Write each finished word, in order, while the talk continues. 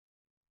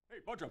Hey,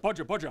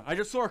 Bodger, I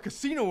just saw a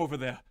casino over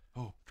there.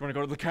 Oh, do you want to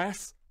go to the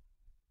cast?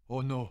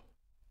 Oh, no.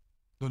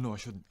 No, I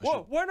shouldn't.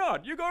 Well, why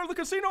not? You go to the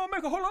casino and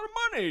make a whole lot of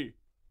money.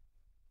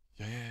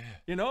 Yeah.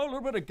 You know, a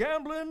little bit of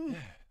gambling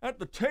at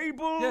the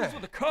tables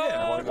with the cards.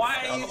 Yeah,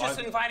 why are you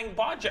just inviting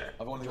Bodger?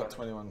 I've only got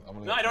 21.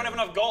 No, I don't have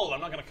enough gold. I'm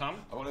not going to come.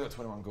 I've only got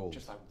 21 gold.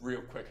 Just like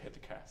real quick, hit the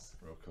cast.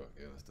 Real quick,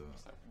 yeah, let's do it.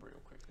 Just like real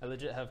quick. I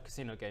legit have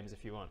casino games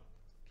if you want.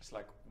 Just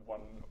like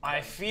one.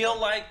 I feel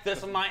like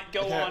this might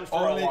go on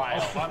for a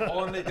while. I'm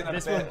only gonna.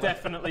 This will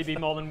definitely be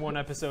more than one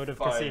episode of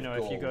Casino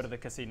if you go to the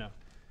casino.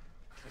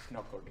 It's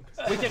not going to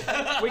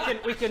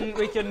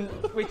casino.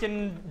 We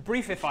can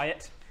briefify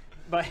it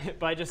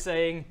by just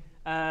saying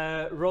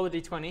roll a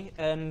d20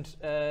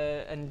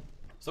 and.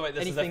 So wait,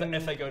 this is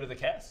if they go to the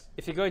cast?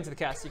 If you go into the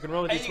cast, you can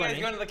roll a d20. Hey, you guys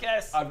go into the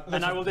cast?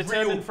 And I will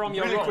determine from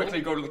your roll. Really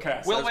quickly go to the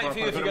cast. We'll wait for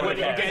you if you go to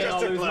the cast. Gain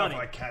all lose money.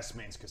 Cast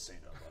means casino,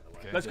 by the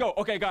way. Let's go.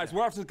 Okay, guys,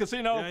 we're off to the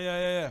casino.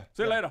 Yeah.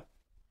 See you later.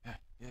 Yeah.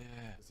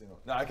 Casino.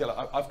 No, I get it.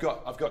 I've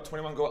got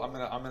 21 gold. I'm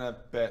gonna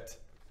bet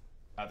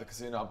at the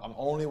casino. I'm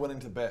only willing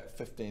to bet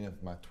 15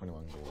 of my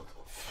 21 gold.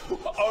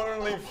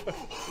 Only.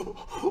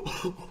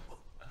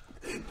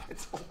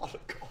 It's a lot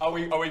of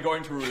gold. Are we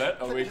going to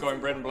roulette? Are we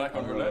going red and black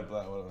on roulette?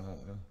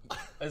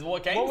 Is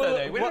what games are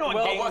they? We don't know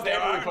what games there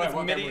are in this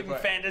medieval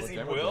fantasy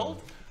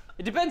world.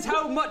 It depends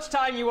how much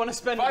time you want to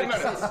spend. 5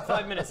 minutes.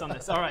 5 minutes on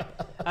this. All right.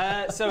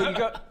 So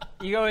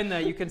you go in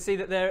there. You can see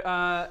that there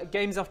are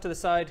games off to the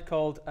side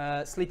called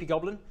Sleepy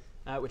Goblin,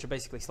 which are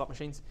basically slot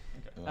machines.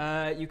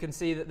 Okay. You can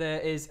see that there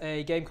is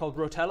a game called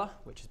Rotella,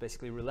 which is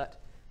basically roulette.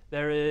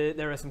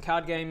 There are some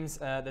card games.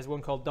 There's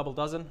one called Double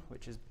Dozen,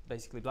 which is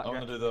basically blackjack. I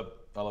want to do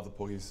I love the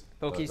pokies.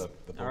 Pokies.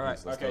 The pokies. All right.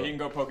 Okay, you can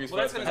go pokies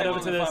Well, that's first. going to Head take over more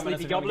to than the 5 minutes Sleepy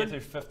if you Goblin.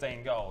 get through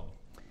 15 gold.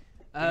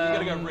 You're going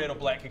to go red or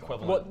black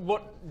equivalent.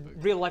 What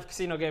real life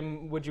casino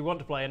game would you want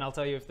to play? And I'll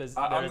tell you if there's.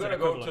 I'm going to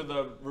go to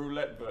the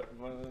roulette bit.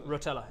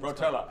 Rotella.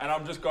 Rotella, and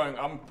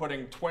I'm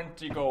putting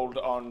 20 gold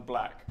on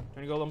black.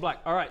 20 gold on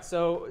black. All right,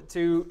 so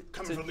to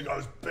Coming from the guy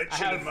who's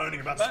bitching and moaning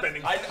about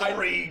spending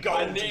 3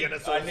 gold to get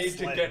us all I need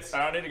to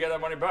get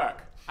that money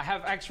back. I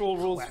have actual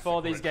rules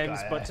for these rich games,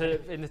 guy, but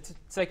in the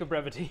sake of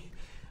brevity,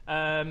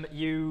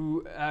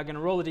 you are going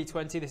to roll a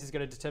d20. This is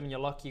going to determine your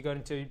luck. You're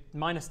going to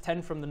minus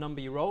 10 from the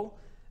number you roll,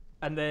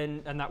 and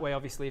that way,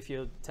 obviously, if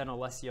you're 10 or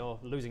less, you're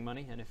losing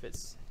money, and if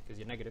it's because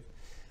you're negative,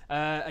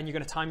 and you're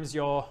going to times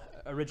your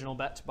original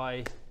bet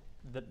by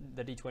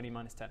the d20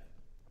 minus 10.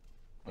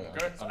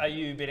 Okay. Are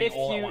you betting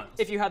all at once?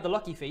 If you had the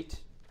lucky feat,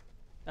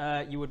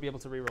 you would be able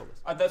to re-roll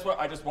this. That's what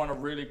I just want a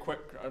really quick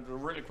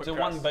So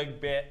one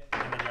big bet,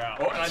 and then you're out.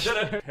 Oh, and I did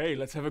it. Hey,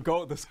 let's have a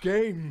go at this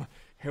game.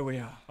 Here we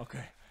are.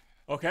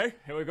 Okay,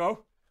 here we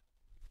go.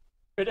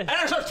 And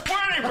it's a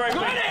 20, baby!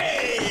 20!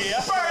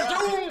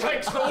 Baradun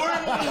takes the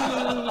win!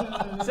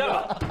 So,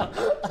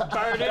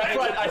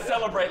 Baradun, I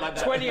celebrate like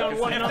that. 20 on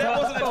one If number. that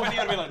wasn't a 20,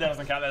 I'd be like, that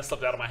doesn't count, that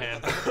slipped out of my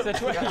hand. So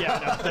 20,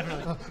 yeah,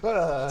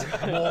 no,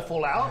 definitely. More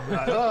fall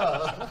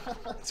out.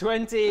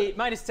 20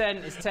 minus 10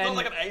 is 10. Not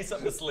like an ace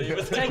up the sleeve.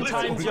 It's 10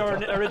 times your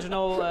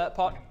original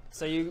pot,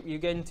 so you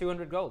gain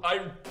 200 gold.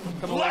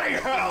 Bloody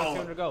hell!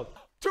 200 gold.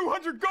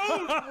 200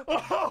 gold!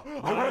 Oh,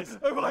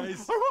 I won!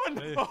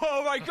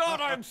 Oh my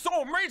god, I am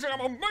so amazing! I'm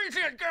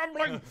amazing at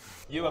gambling!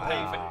 You are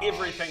paying for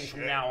everything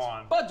from now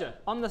on. Bodger,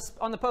 on the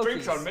pokies.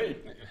 Drinks on me.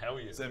 Hell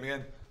yeah. Same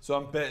again. So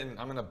I'm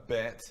going to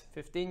bet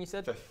 15, you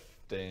said?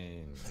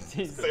 15.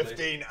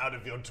 15 out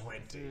of your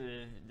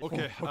 20.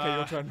 Okay,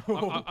 your turn.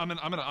 I'm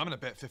gonna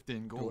bet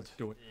 15 gold.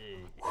 Do it.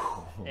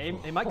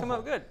 It might come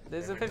out good.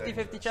 There's a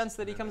 50-50 chance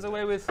that he comes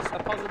away with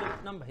a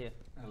positive number here.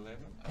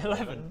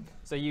 11.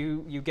 So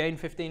you gain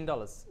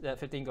 $15,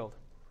 15 gold.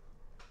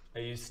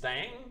 Are you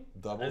staying?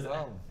 Double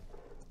down.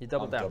 You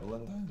double down.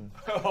 Doubling down.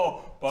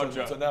 Oh,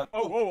 Bodger. So now,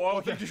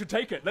 I think you should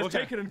take it. Let's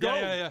take it and go.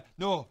 Yeah.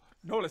 No,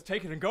 let's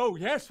take it and go.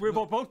 Yes, we've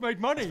both made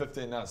money.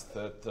 15. That's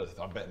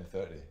 30. I'm betting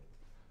 30.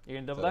 You're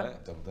gonna double down?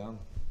 Double down.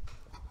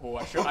 Oh,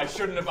 I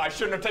shouldn't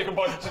have taken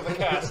Bodger to the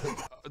cast.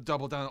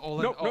 Double down. All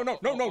in. No.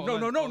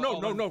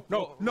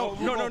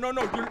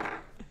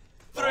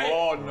 3.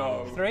 Oh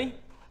no. 3.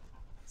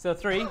 So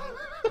 3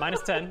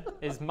 minus 10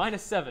 is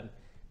minus 7.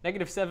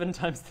 Negative 7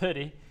 times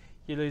 30.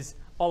 You lose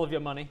all of your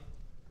money,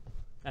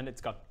 and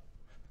it's gone.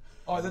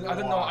 Oh, I didn't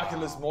know I could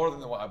lose more than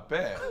what I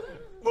bet.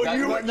 Well,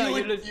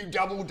 you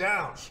double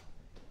down.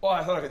 Oh,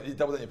 I thought you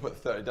double down, you put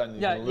 30 down.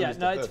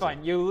 No, it's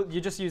fine. You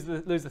just lose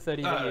the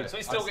 30 that you. So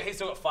he's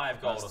still got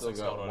 5 gold or 6 gold. I've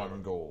still got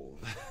 1 gold.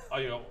 Oh,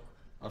 you got.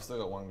 I've still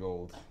got 1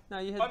 gold. No,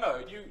 you had. Oh no,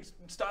 you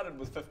started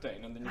with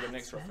 15 and then you got an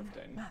extra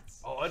 15.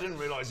 Oh, I didn't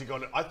realise he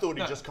got it. I thought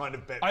he just kind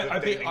of bet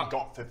 15 and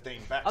got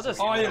 15 back. I'll just.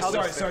 Sorry. No,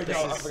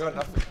 I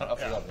forgot.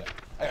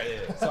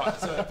 Yeah. So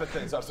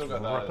 15. So I've still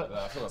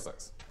got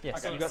 6.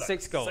 Yes, Okay, you got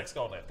 6 gold. 6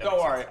 gold left. Don't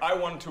worry, I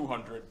won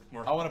 200.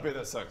 I want to bet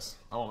that 6.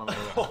 I want my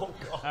money back. Oh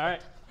god. All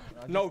right.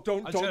 No,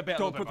 don't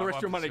put the rest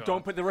of your money.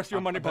 Don't put the rest of your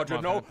money, Bodger.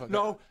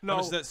 No.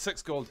 That's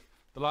 6 gold.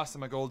 The last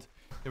of my gold.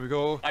 Here we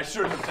go. I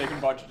should have taken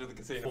Bodger to the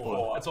casino.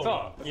 4. That's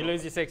all. You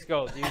lose your 6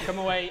 gold. You come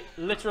away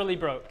literally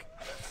broke.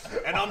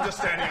 And I'm just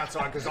standing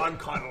outside because I'm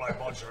kind of like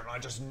Bodger, and I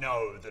just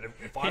know that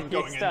if I'm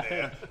going in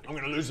there, I'm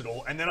going to lose it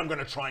all, and then I'm going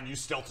to try and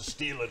use stealth to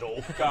steal it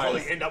all.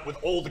 Probably end up with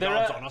all the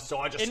guards on us, so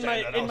I just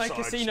stand outside. In my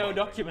casino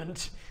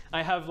document,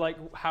 I have like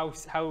how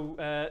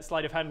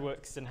sleight of hand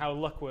works and how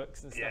luck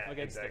works and stuff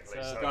against it.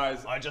 So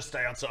guys, I just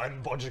stay outside,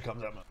 and Bodger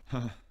comes up.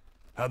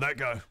 How'd that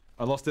go?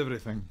 I lost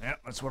everything. Yeah,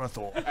 that's what I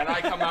thought. And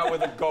I come out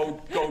with a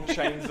gold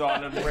chains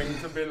on and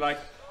rings and be like,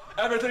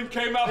 everything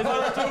came out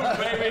Baradun,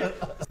 baby.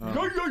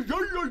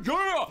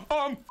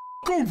 I'm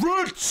f***ing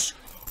rich,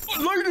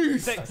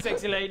 ladies.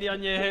 Sexy lady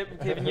on your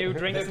hip, giving you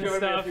drinks and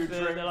stuff.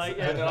 They're like,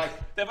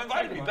 they've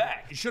invited me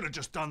back. You should have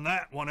just done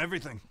that. Won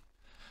everything.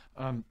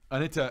 I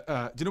need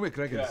to. Do you know where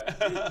Greg is?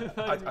 Yeah.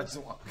 I just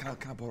want. Can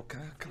I borrow? Can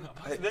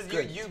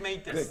I? You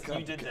made this.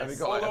 You did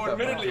this. Although,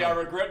 admittedly, I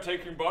regret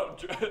taking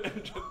Bodger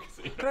into the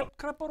casino.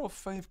 Can I borrow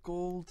 5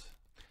 gold?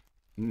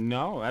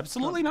 No,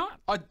 absolutely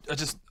not. I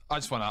just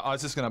want to. I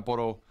was just gonna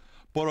borrow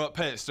it,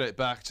 pay it straight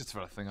back, just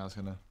for a thing I was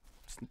gonna.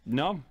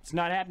 No, it's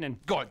not happening.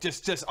 God,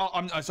 it's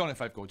only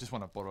 5 gold. Just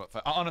want to borrow it.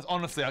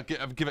 Honestly, I'll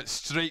give it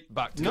straight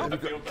back to you.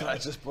 Can I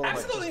just borrow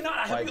Absolutely not.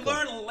 I hope you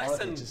learn a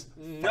lesson.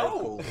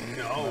 No.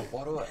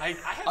 Borrow it. I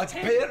I'll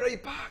pay it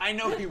right back. I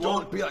know he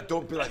won't.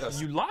 Don't be like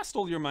this. You lost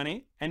all your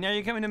money, and now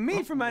you're coming to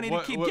me for money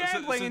to keep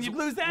gambling, and you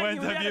lose that. When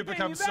have you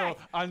become so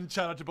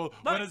uncharitable?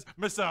 When is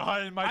Mr.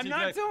 High and Mighty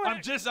Greg?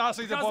 I'm just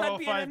asking to borrow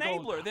 5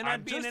 gold. Then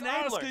I'd be an enabler.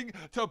 I'm just asking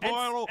to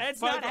borrow 5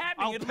 gold. Not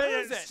happening. I'll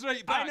pay it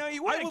straight back. I know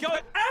you would. Go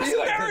ask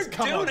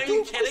Baradun. Are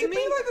you kidding me?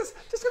 Just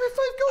give me 5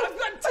 gold. I've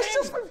got 10.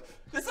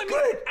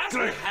 Ask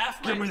me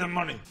half. Give me the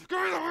money. Give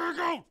me the 5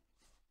 gold.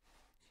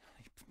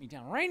 Put me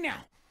down right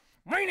now.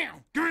 Right now.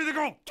 Give me the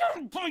gold.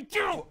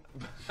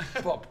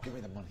 Bob, give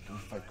me the money. Give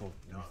me 5 gold.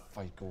 Give me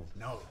 5 gold.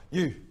 No.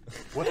 You.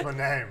 What's my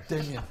name?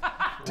 Damien.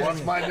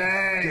 What's my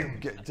name?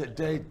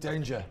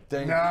 Danger.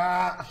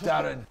 Nah.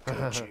 Darren.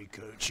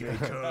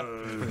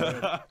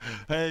 Chico.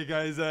 Hey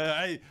guys.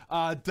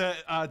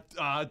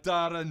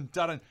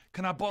 Darren.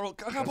 Can I borrow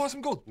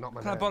some gold? Not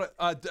my Can I name.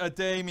 borrow?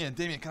 Damien.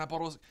 Can I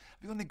borrow? Have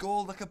you got any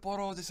gold I could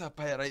borrow? Just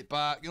pay it right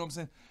back. You know what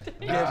I'm saying?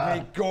 Nah.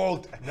 Give me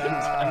gold.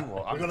 Nah.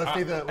 We're gonna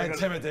see the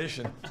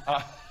intimidation.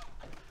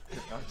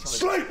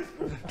 Sleep.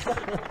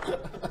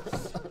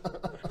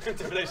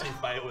 Intimidation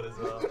failed as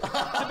well.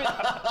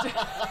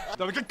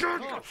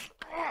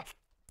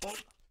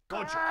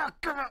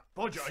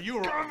 Bodger, are you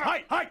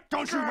alright? Hey,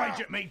 don't you rage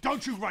at me.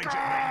 Don't you rage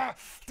at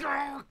me.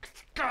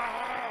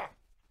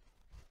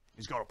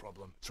 He's got a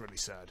problem. It's really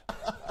sad.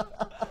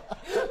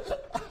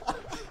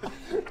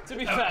 to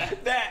be fair,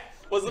 That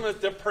was the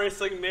most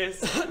depressing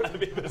mess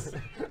I've ever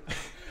seen.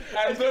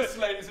 And this,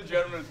 ladies and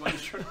gentlemen, is what you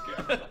should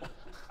get.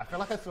 I feel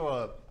like I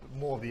saw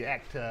more of the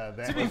act there.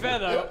 to be fair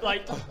though,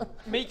 like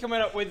me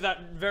coming up with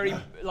that very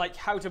like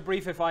how to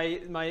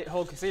briefify my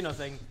whole casino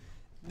thing,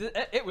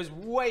 it was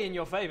way in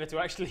your favour to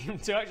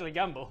actually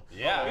gamble.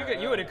 Yeah.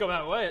 You would have come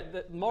out way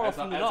more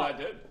often than not. I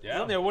did.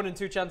 There's only a 1 in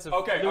 2 chance of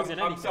Okay, losing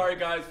anything. I'm sorry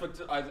guys, but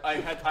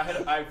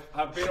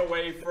I've been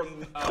away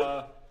from.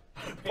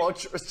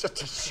 Bodger was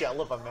just a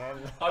shell of a man.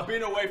 I've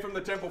been away from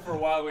the temple for a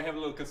while. We have a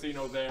little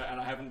casino there, and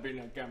I haven't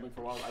been gambling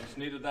for a while. I just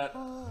needed that.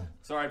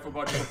 Sorry for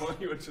Bodger pulling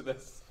you into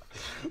this.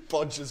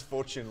 Bodger's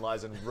fortune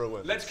lies in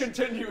ruin. Let's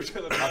continue to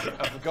the.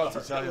 I forgot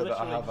to tell you that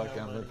I have a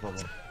gambling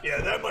problem.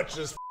 Yeah, that much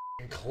is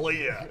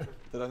clear.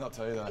 Did I not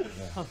tell you that? Yeah.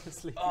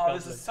 Honestly, Oh,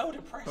 this is so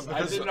depressing.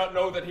 I did not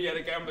know that he had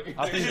a gambling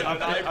addiction,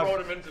 and I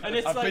brought him into this. and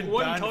it's like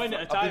one coin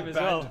at a time as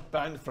well.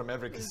 Banned from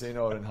every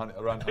casino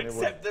around Honeywood.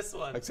 Except this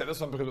one. Except this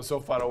one because it's so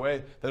far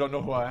away. They don't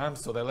know who I am,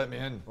 so they let me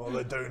in. Well,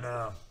 they do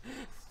now.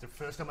 It's the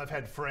first time I've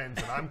had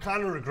friends, and I'm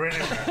kind of regretting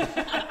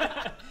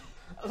that.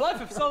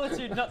 Life of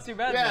solitude, not too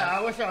bad. Yeah,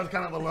 I wish I was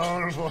kind of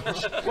alone.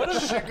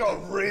 Shit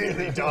got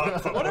really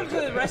dark for What have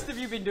the rest of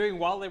you been doing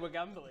while they were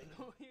gambling?